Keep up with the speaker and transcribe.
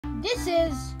This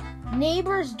is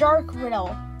Neighbor's Dark Riddle,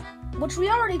 which we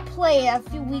already played a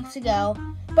few weeks ago,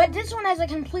 but this one has a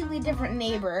completely different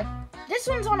neighbor. This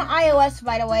one's on iOS,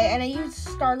 by the way, and I used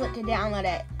Scarlet to download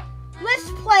it. Let's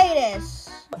play this!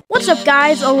 What's up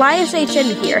guys, Elias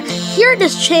HN here. Here at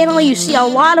this channel you see a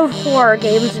lot of horror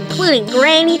games including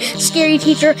Granny, Scary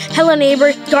Teacher, Hello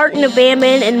Neighbor, Garden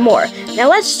Abandonment, and more. Now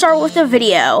let's start with the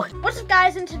video. What's up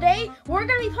guys, and today we're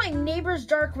going to be playing Neighbor's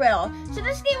Dark Riddle. So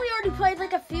this game we already played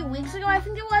like a few weeks ago, I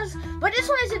think it was, but this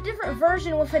one is a different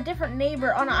version with a different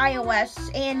neighbor on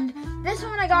iOS, and this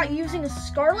one I got using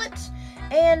Scarlet.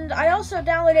 And I also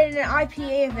downloaded an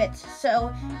IPA of it,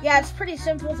 so yeah, it's pretty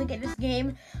simple to get this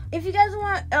game. If you guys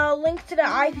want a link to the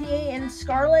IPA and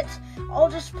Scarlet, I'll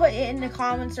just put it in the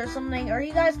comments or something, or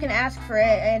you guys can ask for it,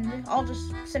 and I'll just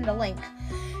send a link.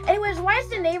 Anyways, why is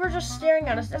the neighbor just staring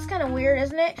at us? That's kind of weird,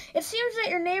 isn't it? It seems that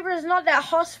your neighbor is not that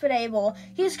hospitable.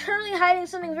 He's currently hiding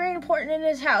something very important in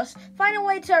his house. Find a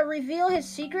way to reveal his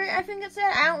secret, I think it said.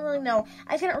 I don't really know.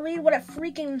 I couldn't read what it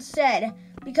freaking said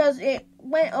because it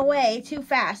went away too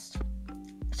fast.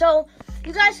 So,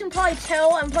 you guys can probably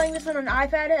tell I'm playing this on an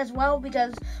iPad as well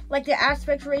because, like, the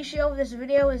aspect ratio of this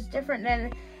video is different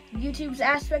than YouTube's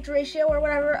aspect ratio or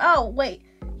whatever. Oh, wait.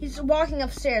 He's walking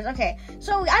upstairs. Okay,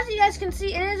 so as you guys can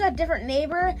see, it is a different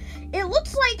neighbor. It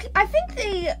looks like, I think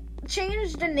they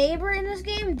changed the neighbor in this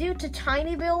game due to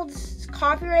Tiny Builds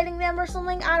copyrighting them or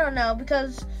something. I don't know,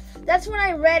 because that's what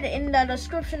I read in the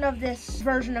description of this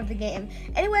version of the game.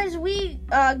 Anyways, we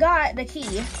got the key,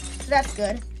 so that's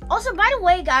good. Also, by the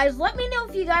way, guys, let me know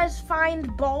if you guys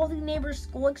find Baldy Neighbor's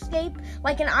School Escape,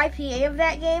 like an IPA of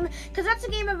that game, because that's a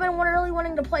game I've been really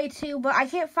wanting to play too, but I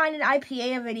can't find an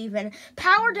IPA of it even.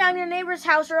 Power down your neighbor's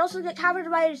house or else you'll get covered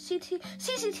by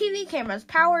CCTV cameras.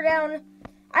 Power down,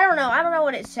 I don't know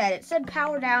what it said. It said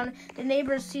power down the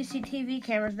neighbor's CCTV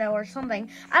cameras though, or something.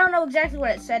 I don't know exactly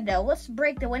what it said though. Let's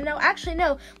break the window. Actually,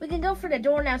 no, we can go for the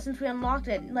door now since we unlocked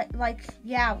it.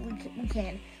 Yeah, we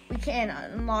can. We can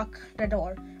unlock the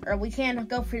door, or we can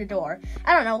go through the door.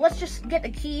 I don't know, let's just get the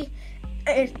key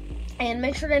and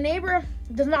make sure the neighbor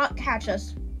does not catch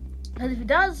us. Because if he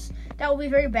does, that will be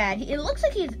very bad. It looks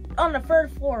like he's on the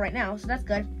 3rd floor right now, so that's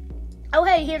good. Oh,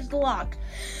 hey, here's the lock.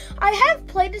 I have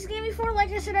played this game before,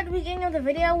 like I said at the beginning of the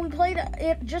video. We played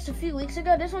it just a few weeks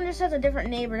ago. This one just has a different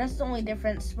neighbor, that's the only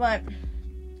difference, but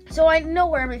so I know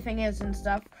where everything is and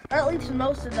stuff, or at least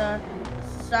most of the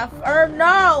stuff, or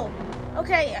no!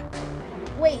 Okay,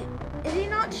 wait, is he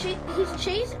not he's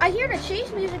chasing? I hear the chase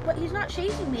music, but he's not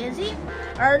chasing me, is he?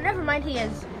 Or, never mind, he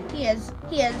is.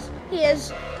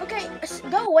 Okay,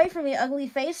 go away from me, ugly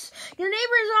face. Your neighbor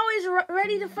is always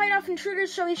ready to fight off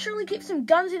intruders, so he surely keeps some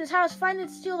guns in his house. Find and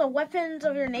steal the weapons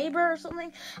of your neighbor or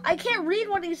something. I can't read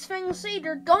what these things say.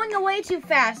 They're going away too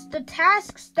fast. The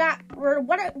tasks that were,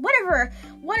 whatever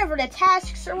the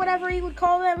tasks or whatever you would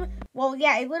call them. Well,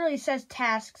 yeah, it literally says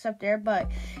tasks up there,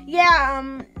 but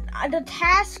yeah, the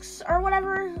tasks or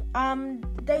whatever,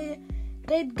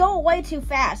 they go away too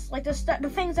fast. Like the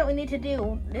things that we need to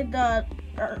do,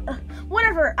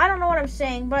 whatever. I don't know what I'm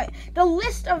saying, but the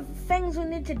list of things we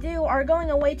need to do are going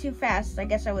away too fast, I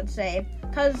guess I would say,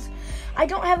 because I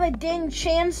don't have a dang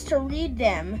chance to read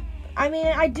them. I mean,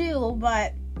 I do,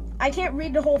 but I can't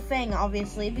read the whole thing,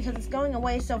 obviously, because it's going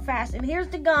away so fast. And here's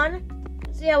the gun.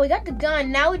 So yeah, we got the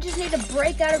gun. Now we just need to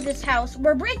break out of this house.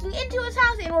 We're breaking into his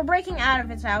house, and we're breaking out of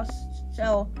his house.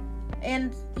 So,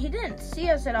 and he didn't see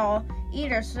us at all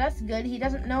either, so that's good. He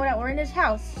doesn't know that we're in his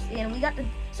house, and we got the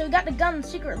gun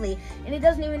secretly, and he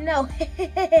doesn't even know.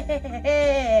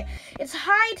 It's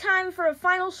high time for a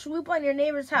final swoop on your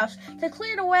neighbor's house. To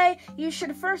clear the way, you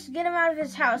should first get him out of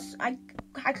his house. I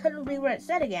couldn't read what it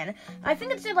said again. I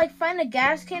think it said, like, find a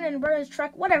gas can and burn his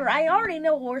truck. Whatever. I already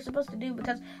know what we're supposed to do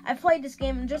because I played this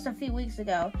game just a few weeks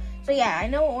ago. So, yeah, I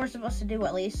know what we're supposed to do,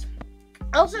 at least.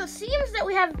 Also, it seems that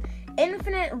we have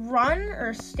infinite run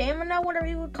or stamina, whatever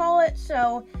you would call it.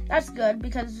 So, that's good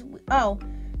because,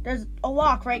 there's a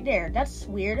lock right there. That's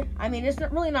weird. I mean, it's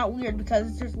really not weird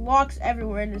because there's locks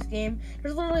everywhere in this game.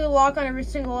 There's literally a lock on every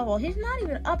single level. He's not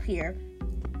even up here.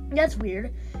 That's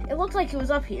weird. It looked like he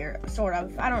was up here, sort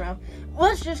of. I don't know.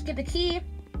 Let's just get the key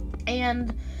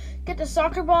and get the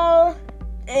soccer ball,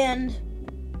 and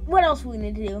what else we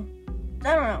need to do?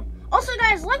 I don't know. Also,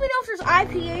 guys, let me know if there's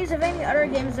IPAs of any other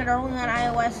games that are only on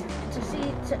iOS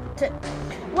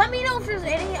let me know if there's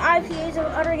any IPAs of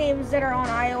other games that are on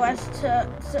iOS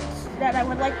that I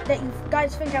would like, that you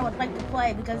guys think I would like to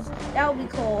play, because that would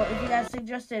be cool if you guys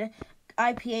suggested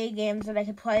IPA games that I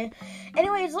could play.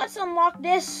 Anyways, let's unlock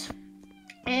this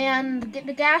and get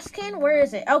the gas can. Where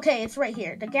is it? Okay, it's right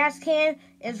here. The gas can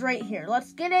is right here.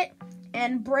 Let's get it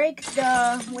and break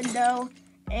the window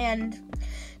and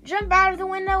jump out of the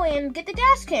window and get the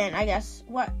gas can, I guess.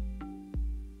 What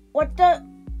the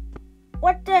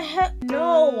hell?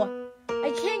 No,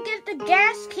 I can't get the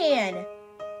gas can.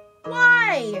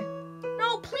 Why?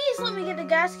 No, please let me get the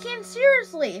gas can,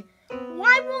 seriously.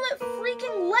 Why won't it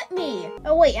freaking let me?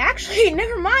 Oh wait, actually,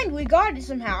 never mind, we got it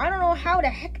somehow. I don't know how the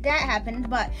heck that happened,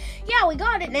 but yeah, we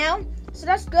got it now, so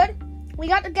that's good. We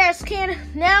got the gas can.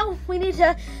 Now we need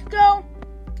to go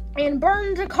and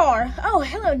burn the car. Oh,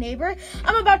 hello, neighbor.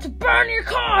 I'm about to burn your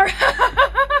car.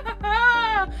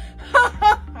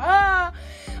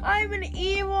 I'm an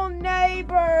evil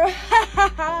neighbor.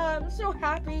 I'm so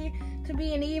happy to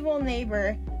be an evil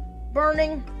neighbor.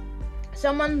 Burning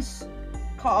someone's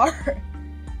car.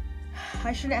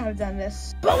 I shouldn't have done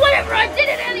this. But whatever, I did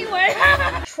it anyway.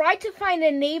 Try to find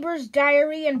a neighbor's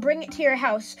diary and bring it to your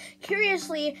house.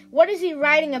 Curiously, what is he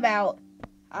writing about?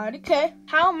 Okay.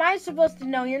 How am I supposed to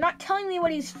know? You're not telling me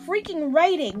what he's freaking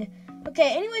writing.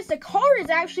 Okay, anyways, the car is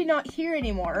actually not here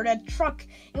anymore. Or the truck.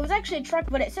 It was actually a truck,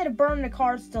 but it said burn the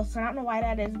car still, so I don't know why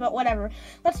that is, but whatever.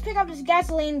 Let's pick up this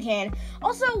gasoline can.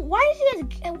 Also, why does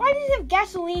he have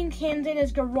gasoline cans in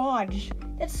his garage?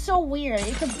 That's so weird.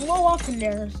 It could blow up in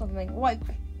there or something. Like,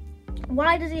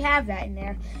 why does he have that in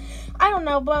there? I don't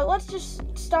know, but let's just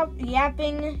stop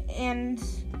yapping and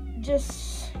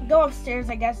just go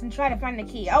upstairs, I guess, and try to find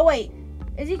the key. Oh, wait.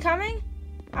 Is he coming?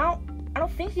 I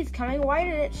don't think he's coming. Why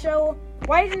didn't it show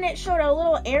the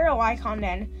little arrow icon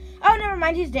then? Oh, never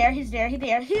mind. He's there.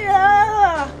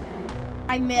 Yeah!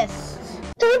 I missed.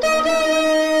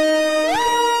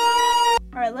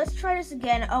 Alright, let's try this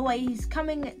again. Oh, wait. He's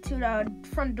coming to the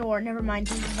front door. Never mind.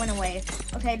 He went away.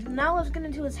 Okay, now let's get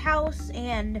into his house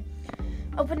and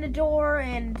open the door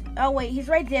and... Oh, wait. He's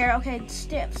right there. Okay,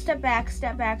 step back.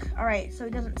 Alright, so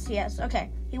he doesn't see us. Okay,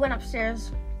 he went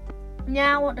upstairs.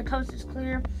 Now the coast is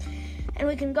clear. And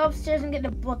we can go upstairs and get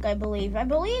the book, I believe. I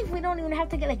believe we don't even have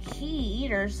to get a key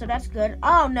either, so that's good.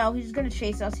 Oh, no, he's going to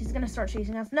chase us. He's going to start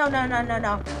chasing us. No.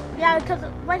 Yeah, because,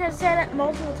 like I said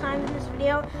multiple times in this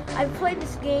video, I played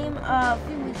this game a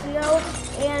few weeks ago,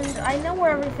 and I know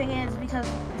where everything is because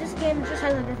this game just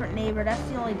has a different neighbor. That's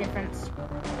the only difference.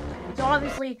 So,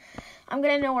 obviously, I'm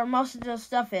going to know where most of the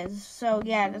stuff is. So,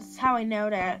 yeah, that's how I know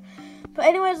that. But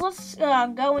anyways, let's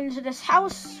go into this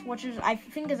house, which is, I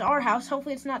think, is our house.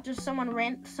 Hopefully it's not just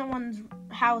someone's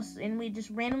house and we just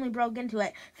randomly broke into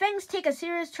it. Things take a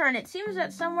serious turn. It seems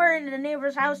that somewhere in the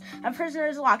neighbor's house, a prisoner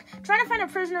is locked. Try to find a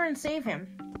prisoner and save him.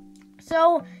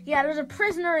 So, yeah, there's a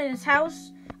prisoner in his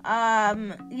house.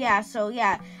 Yeah, so,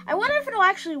 yeah. I wonder if it'll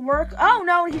actually work. Oh,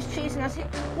 no, he's chasing us.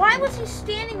 Why was he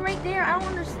standing right there? I don't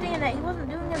understand that. He wasn't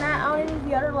doing that on any of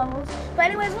the other levels. But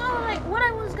anyways, what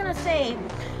I was gonna say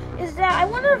is that I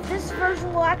wonder if this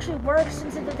version will actually work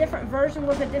since it's a different version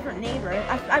with a different neighbor.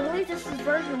 I believe this is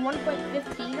version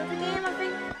 1.15 of the game, I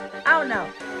think. I don't know.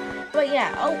 But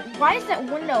yeah, oh, why is that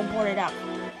window boarded up?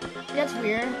 That's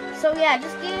weird. So yeah,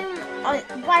 this game,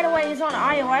 by the way, is on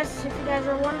iOS, if you guys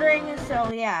are wondering.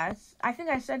 So yeah, I think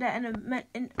I said that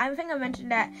I think I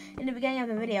mentioned that in the beginning of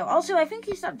the video. Also, I think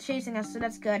he stopped chasing us, so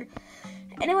that's good.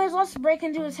 Anyways, let's break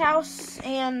into his house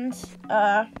and,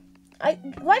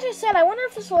 like I said, I wonder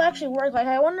if this will actually work. Like,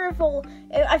 I wonder if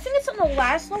I think it's on the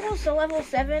last level, so level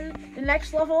 7, the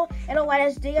next level, it'll let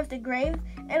us dig up the grave.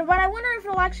 But I wonder if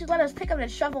it'll actually let us pick up the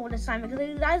shovel this time, because if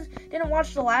you guys didn't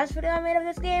watch the last video I made of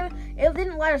this game, it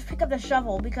didn't let us pick up the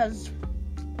shovel, because,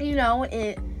 you know,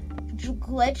 it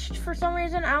glitched for some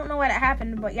reason. I don't know what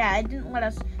happened, but yeah, it didn't let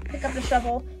us pick up the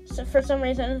shovel for some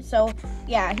reason. So,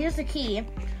 yeah, here's the key.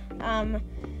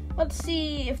 Let's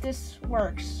see if this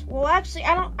works. Well, actually,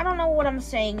 I don't know what I'm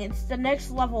saying. It's the next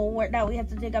level that we have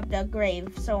to dig up the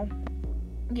grave. So,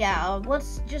 yeah,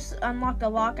 let's just unlock the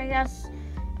lock, I guess.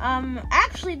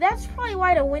 Actually, that's probably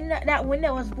why that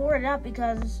window was boarded up,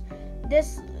 because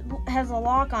this has a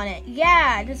lock on it.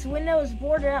 Yeah, this window is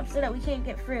boarded up so that we can't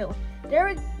get through.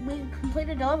 There, we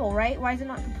completed the level, right? Why is it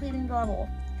not completing the level?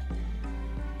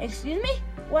 Excuse me?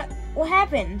 What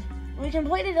happened? We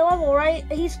completed the level, right?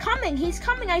 He's coming.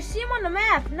 I see him on the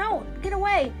map. No, get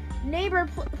away. Neighbor,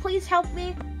 please help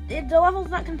me. The level's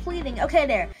not completing. Okay,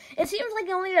 there. It seems like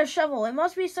you'll need a shovel. It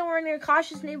must be somewhere near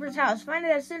cautious neighbor's house. Find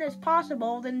it as soon as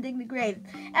possible, then dig the grave.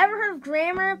 Ever heard of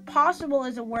grammar? Possible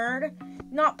is a word,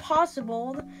 not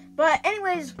possible. But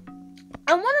anyways,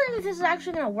 I'm wondering if this is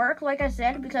actually going to work, like I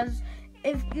said, because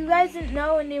if you guys didn't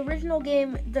know, in the original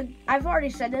game, I've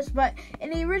already said this, but in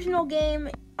the original game,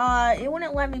 it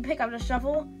wouldn't let me pick up the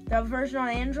shovel, the version on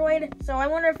Android. So I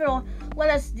wonder if it'll let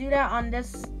us do that on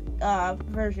this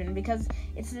version because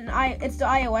it's the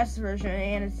iOS version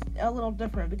and it's a little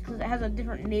different because it has a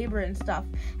different neighbor and stuff.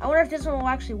 I wonder if this one will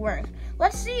actually work.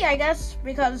 Let's see, I guess,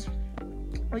 because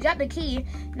we got the key.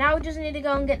 Now we just need to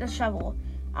go and get the shovel.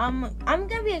 I'm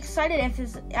gonna be excited if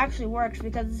this actually works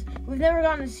because we've never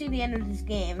gotten to see the end of this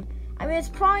game. I mean, there's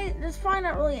probably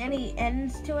not really any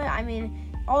ends to it. I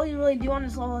mean, all you really do on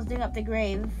this level is dig up the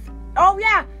grave. Oh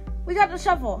yeah, we got the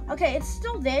shovel. Okay, it's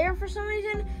still there for some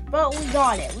reason, but we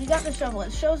got it. We got the shovel.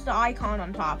 It shows the icon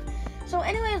on top. So,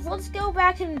 anyways, let's go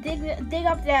back and dig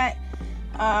up that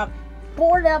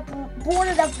boarded up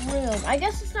room. I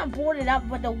guess it's not boarded up,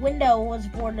 but the window was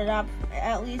boarded up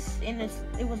at least, and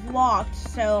it was locked.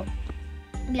 So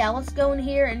yeah, let's go in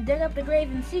here and dig up the grave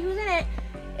and see who's in it.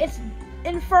 It's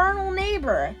Infernal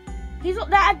Neighbor. He's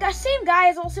that same guy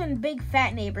is also in Big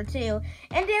Fat Neighbor too.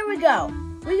 And there we go.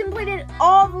 We completed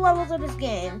all the levels of this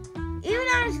game. Even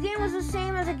though this game was the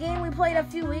same as a game we played a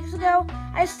few weeks ago,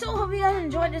 I still hope you guys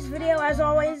enjoyed this video as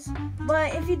always.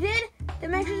 But if you did,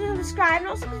 then make sure to subscribe and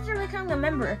also consider becoming a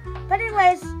member. But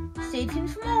anyways, stay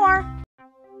tuned for more.